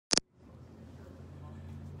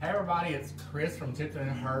Hey everybody, it's Chris from Tipton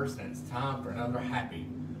and Hearst, and it's time for another happy.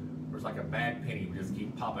 There's like a bad penny, we just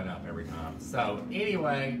keep popping up every time. So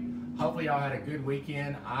anyway, hopefully y'all had a good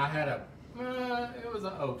weekend. I had it was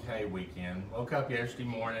an okay weekend. Woke up yesterday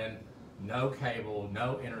morning, no cable,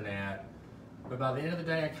 no internet. But by the end of the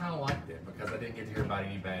day, I kind of liked it because I didn't get to hear about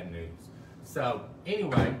any bad news. So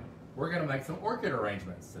anyway, we're gonna make some orchid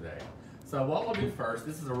arrangements today. So what we'll do first,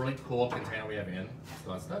 this is a really cool container we have in. It's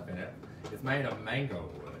got stuff in it. It's made of mango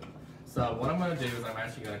wood. So what I'm going to do is I'm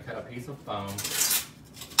actually going to cut a piece of foam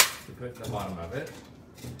to put in the bottom of it.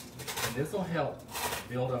 And this will help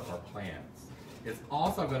build up our plants. It's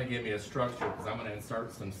also going to give me a structure because I'm going to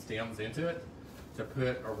insert some stems into it to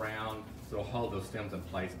put around, so it'll hold those stems in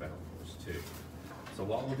place better for us too. So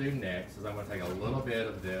what we'll do next is I'm going to take a little bit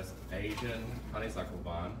of this Asian honeysuckle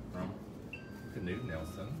vine from Canute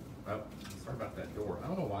Nelson. Oh, sorry about that door. I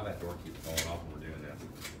don't know why that door keeps falling off when we're doing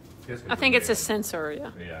this. I think it's a sensor,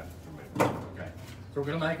 yeah. Yeah. Okay. So we're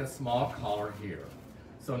going to make a small collar here.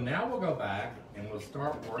 So now we'll go back and we'll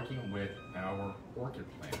start working with our orchid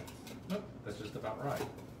plants. Nope, that's just about right.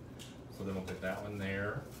 So then we'll put that one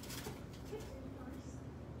there.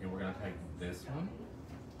 And we're going to take this one.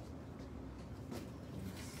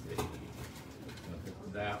 Let's see. I'm going to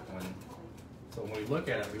put that one. So when we look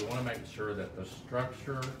at it, we want to make sure that the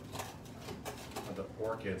structure of the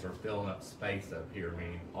orchids are filling up space up here,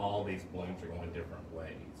 meaning all these blooms are going different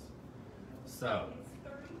ways. So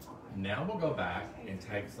now we'll go back and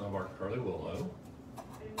take some of our curly willow.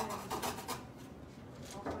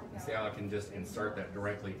 See how I can just insert that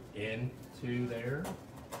directly into there?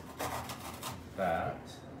 That.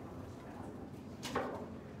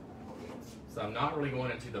 So I'm not really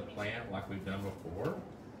going into the plant like we've done before.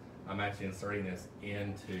 I'm actually inserting this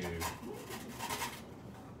into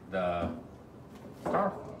the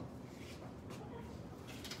styrofoam.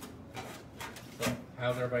 So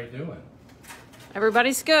how's everybody doing?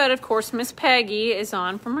 Everybody's good. Of course, Miss Peggy is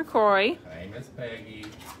on from McCrory. Hey, Miss Peggy.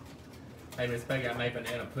 Hey, Miss Peggy, I made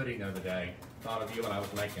banana pudding the other day. Thought of you when I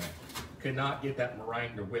was making it. Could not get that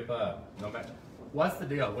meringue to whip up. No matter. What's the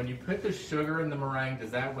deal? When you put the sugar in the meringue,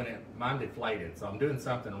 does that mine deflated? So I'm doing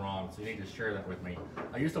something wrong, so you need to share that with me.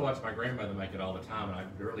 I used to watch my grandmother make it all the time, and I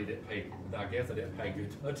really didn't pay, I guess I didn't pay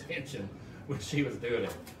good attention when she was doing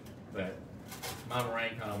it. But my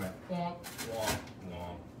meringue kind of went womp, womp,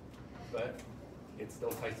 womp. But it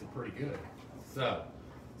still tasted pretty good. So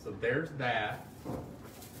there's that.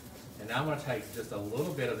 And now I'm going to take just a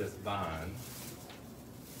little bit of this vine.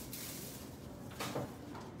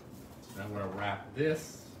 And I'm going to wrap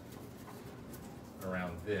this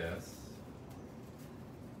around this.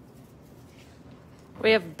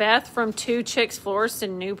 We have Beth from Two Chicks Florist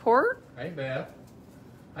in Newport. Hey, Beth.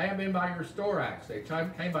 I have been by your store, actually. I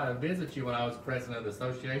came by to visit you when I was president of the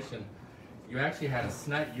association. You actually had a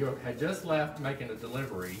snake. You had just left making a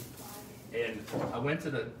delivery. And I went to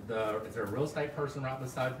is there a real estate person right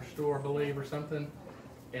beside your store, I believe, or something?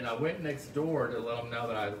 And I went next door to let them know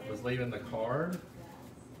that I was leaving the card.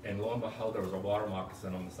 And lo and behold, there was a water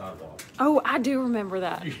moccasin on the sidewalk. Oh, I do remember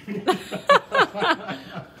that.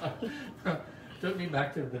 Took me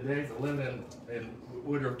back to the days of living in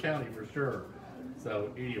Woodruff County for sure.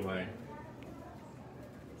 So anyway,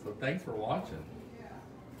 so thanks for watching.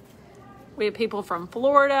 We have people from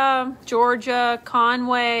Florida, Georgia,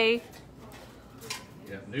 Conway.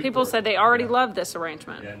 Yeah, Newport, people said they already loved this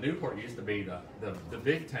arrangement. Yeah, Newport used to be the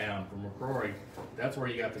big town from McCrory. That's where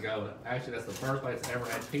you got to go. Actually, that's the first place I ever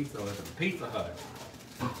had pizza. It was a Pizza Hut.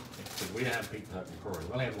 Because we didn't have Pizza Hut in McCrory.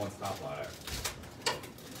 We only had one stoplight.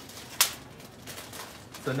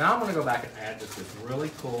 So now I'm going to go back and add just this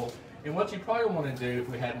really cool. And what you probably want to do if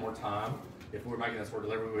we had more time, if we were making this for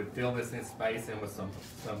delivery, we would fill this in space in with some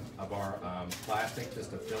of our plastic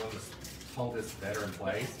just to hold this better in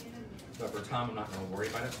place. But for time, I'm not going to worry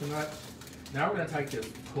about it too much. Now we're going to take this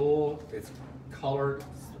cool, it's colored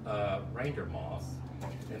ranger moss,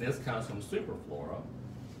 and this comes from Superflora.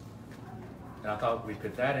 And I thought we'd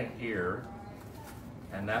put that in here,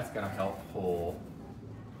 and that's going to help pull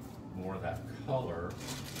more of that color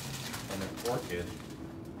from the orchid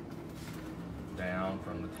down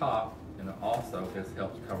from the top, and also this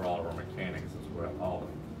helps cover all of our mechanics as well, all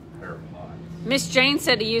the pear pods. Miss Jane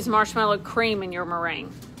said to use marshmallow cream in your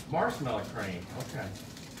meringue. Marshmallow cream, okay.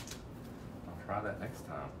 I'll try that next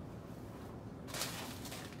time.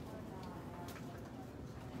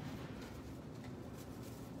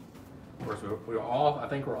 Of course, I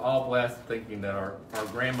think we're all blessed thinking that our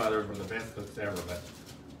grandmothers were the best cooks ever, but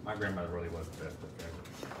my grandmother really was the best cook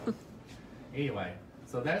ever. Anyway,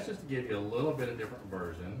 so that's just to give you a little bit of different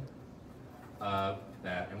version of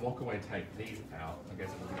that, and we'll go ahead and take these out. I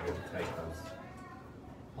guess we'll be able to take those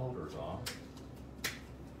holders off.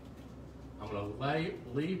 I'm gonna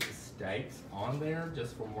leave the stakes on there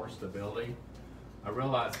just for more stability. I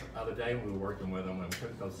realized the other day when we were working with them, when we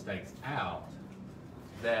took those stakes out,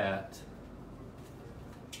 that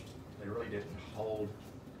they really didn't hold.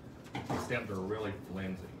 The stems are really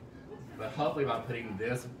flimsy. But hopefully by putting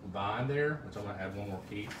this vine there, which I'm gonna add one more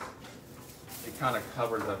piece, it kind of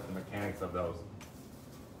covers up the mechanics of those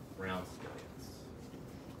round stakes.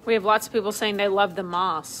 We have lots of people saying they love the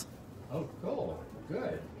moss. Oh, cool,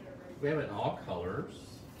 good. We have it in all colors.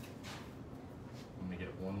 Let me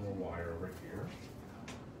get one more wire over here.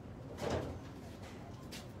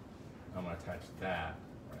 I'm gonna attach that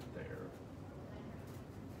right there.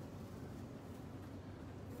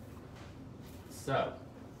 So,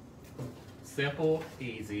 simple,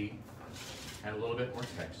 easy, and a little bit more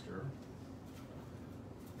texture.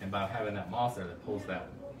 And by having that moss there, that pulls that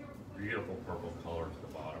beautiful purple color to the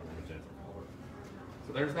bottom, magenta color.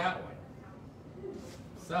 So there's that one.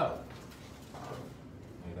 So,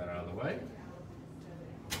 move that out of the way.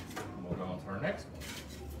 And we'll go on to our next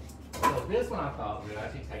one. So this one I thought we'd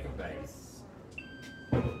actually take a base.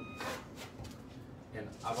 And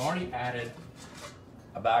I've already added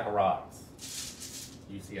a bag of rocks.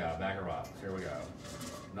 UCI, bag of rocks. Here we go.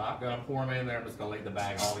 Not going to pour them in there. I'm just going to leave the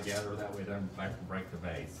bag all together. That way it doesn't break the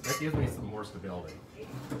base. That gives me some more stability.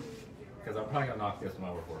 Because I'm probably going to knock this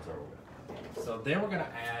one over before it's over with. So then we're going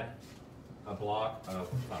to add a block of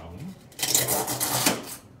foam.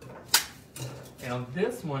 And on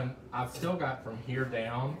this one, I've still got from here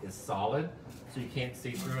down is solid, so you can't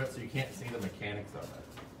see through it, so you can't see the mechanics of it.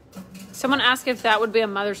 Someone asked if that would be a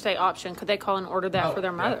Mother's Day option. Could they call and order that for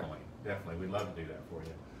their mother? Definitely. We'd love to do that for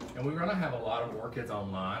you. And we're going to have a lot of orchids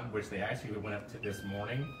online, which they actually went up to this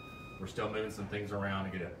morning. We're still moving some things around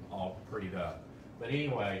to get it all prettied up. But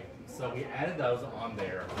anyway, so we added those on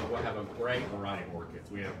there. We'll have a great variety of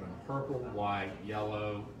orchids. We have them purple, white,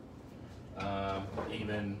 yellow,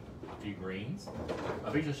 even a few greens.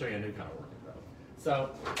 I'll be just show you a new kind of orchid though.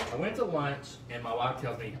 So I went to lunch and my wife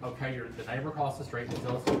tells me, okay, the neighbor across the street,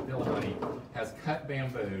 Bill Honey, has cut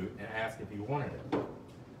bamboo and asked if you wanted it.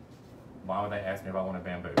 Why would they ask me if I wanted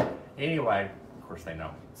bamboo? Anyway, of course they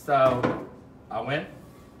know. So I went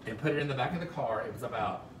and put it in the back of the car. It was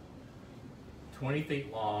about 20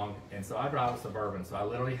 feet long, and so I drive a Suburban, so I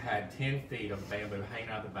literally had 10 feet of bamboo hanging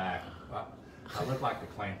out the back. I look like the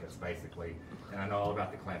Clampets, basically, and I know all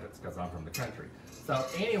about the Clampets because I'm from the country. So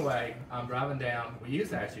anyway, I'm driving down. We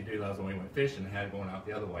used to actually do those when we went fishing and had it going out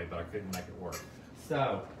the other way, but I couldn't make it work.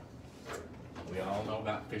 So we all know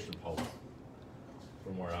about fishing poles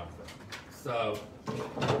from where I'm from. So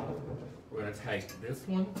we're going to take this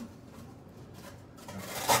one.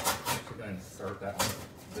 We're going to insert that one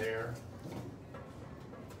there.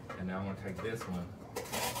 And now I'm going to take this one,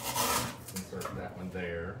 insert that one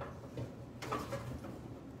there.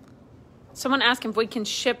 Someone asked if we can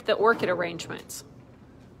ship the orchid arrangements.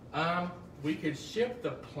 We could ship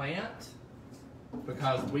the plant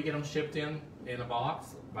because we get them shipped in a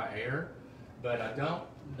box by air, but I don't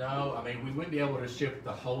know. I mean, we wouldn't be able to ship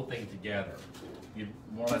the whole thing together. You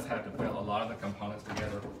more or less have to put a lot of the components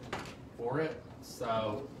together for it,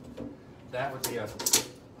 so that would be a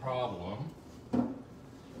problem.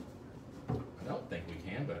 I don't think we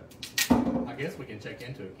can, but I guess we can check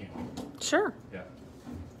into it, can't we? Sure. Yeah.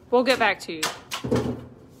 We'll get back to you.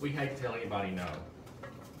 We hate to tell anybody no.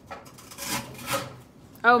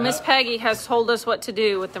 Oh, Miss Peggy has told us what to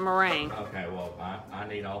do with the meringue. Okay, well, I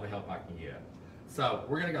need all the help I can get. So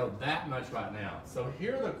we're going to go that much right now. So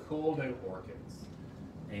here are the cool new orchids.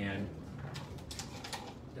 And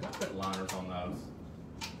did I put liners on those?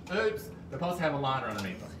 Oops, they're supposed to have a liner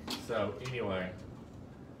underneath them. So anyway,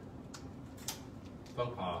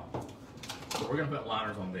 faux pas. So we're going to put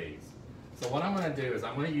liners on these. So what I'm going to do is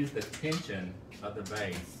I'm going to use the tension of the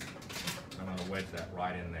base. I'm going to wedge that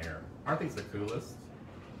right in there. Aren't these the coolest?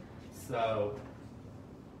 So,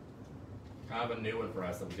 kind of a new one for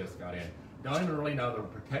us that we just got in. Don't even really know the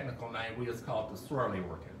technical name. We just call it the swirly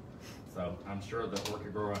orchid. So I'm sure the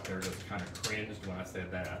orchid grower out there just kind of cringed when I said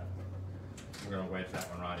that. We're going to wedge that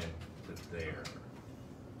one right into there.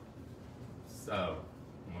 So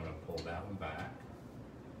I'm going to pull that one back.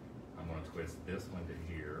 I'm going to twist this one to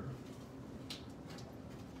here.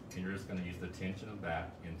 And you're just going to use the tension of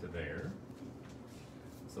that into there.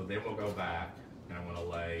 So then we'll go back and I'm going to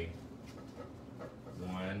lay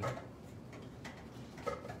one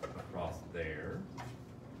across there.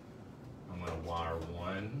 I'm going to wire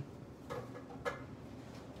one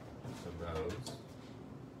of those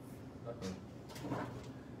up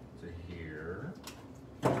to here.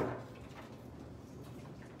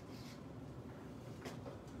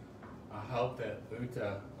 I hope that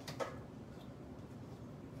Uta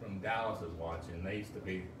from Dallas is watching. They used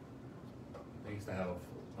to have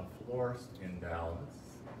a florist in Dallas,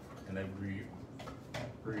 and they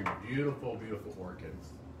grew beautiful, beautiful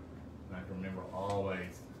orchids. And I can remember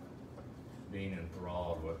always being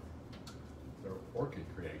enthralled with their orchid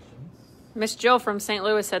creations. Miss Jill from St.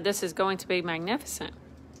 Louis said this is going to be magnificent.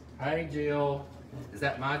 Hey, Jill. Is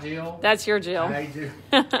that my Jill? That's your Jill. Hey, Jill.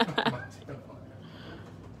 My Jill.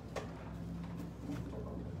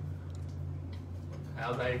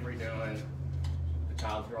 How's Avery doing? The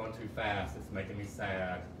child's growing too fast. It's making me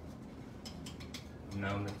sad. I've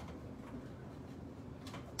known to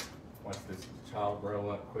watch this child grow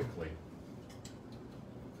up quickly.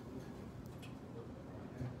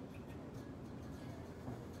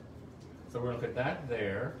 So we're going to put that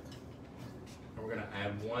there, and we're going to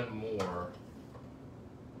add one more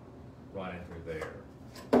right in through there.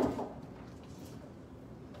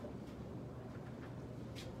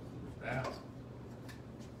 That.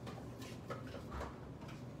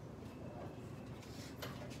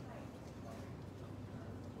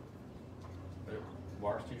 But if the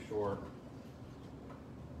bar's too short,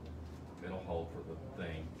 it'll hold for the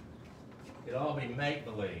thing. It'll all be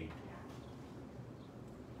make-believe.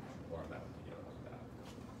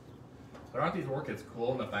 But aren't these orchids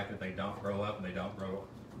cool in the fact that they don't grow up and they don't grow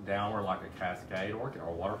downward like a cascade orchid or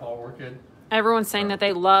a waterfall orchid? Everyone's saying that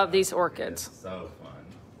they love these orchids. It's so fun.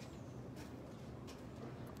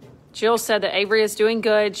 Jill said that Avery is doing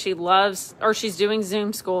good. She loves, or she's doing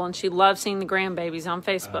Zoom school, and she loves seeing the grandbabies on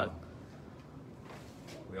Facebook.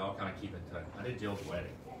 We all kind of keep in touch. I did Jill's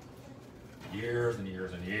wedding years and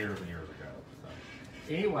years and years and years ago. So.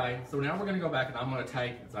 Anyway, so now we're going to go back, and I'm going to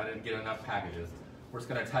take, since I didn't get enough packages, we're just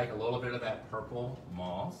going to take a little bit of that purple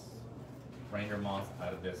moss, reindeer moss,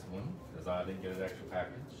 out of this one, because I didn't get an extra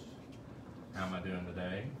package. How am I doing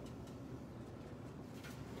today?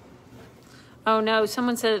 Oh no,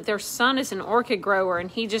 someone said that their son is an orchid grower and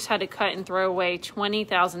he just had to cut and throw away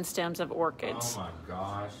 20,000 stems of orchids. Oh my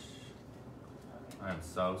gosh. I am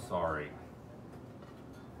so sorry.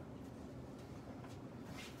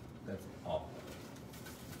 That's awful.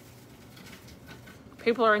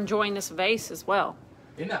 People are enjoying this vase as well.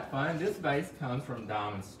 Isn't that fun? This vase comes from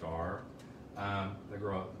Diamond Star. My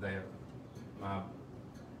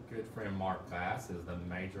good friend Mark Bass is the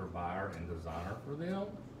major buyer and designer for them.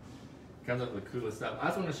 Comes up with the coolest stuff. I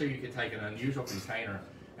just want to show you could take an unusual container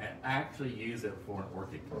and actually use it for an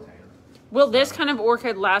orchid container. Will this kind of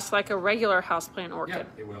orchid last like a regular houseplant orchid?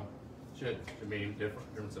 Yeah, it will. Should be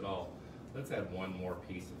difference at all. Let's add one more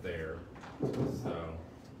piece there. So,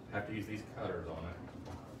 have to use these cutters on it.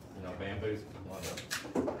 You know, bamboo's one of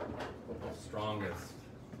the strongest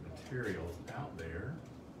materials out there.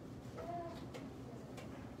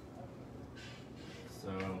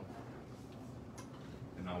 So,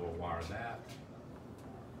 and I will wire that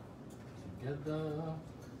together.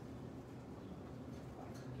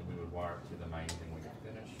 And we would wire it to the main thing we can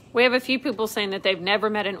finish. We have a few people saying that they've never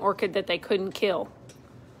met an orchid that they couldn't kill.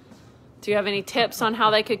 Do you have any tips on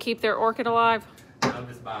how they could keep their orchid alive? I'll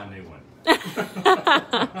just buy a new one.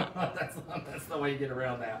 That's the way you get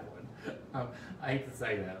around that one. I hate to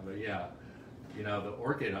say that, but yeah. You know, the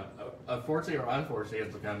orchid, unfortunately or unfortunately,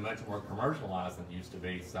 has become much more commercialized than it used to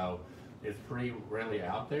be. So it's pretty rarely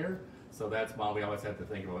out there. So that's why we always have to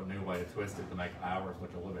think of a new way to twist it to make ours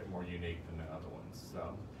look a little bit more unique than the other ones.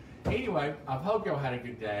 So anyway, I hope y'all had a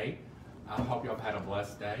good day. I hope y'all had a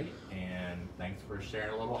blessed day. And thanks for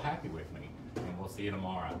sharing a little happy with me. And we'll see you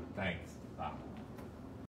tomorrow. Thanks. Bye.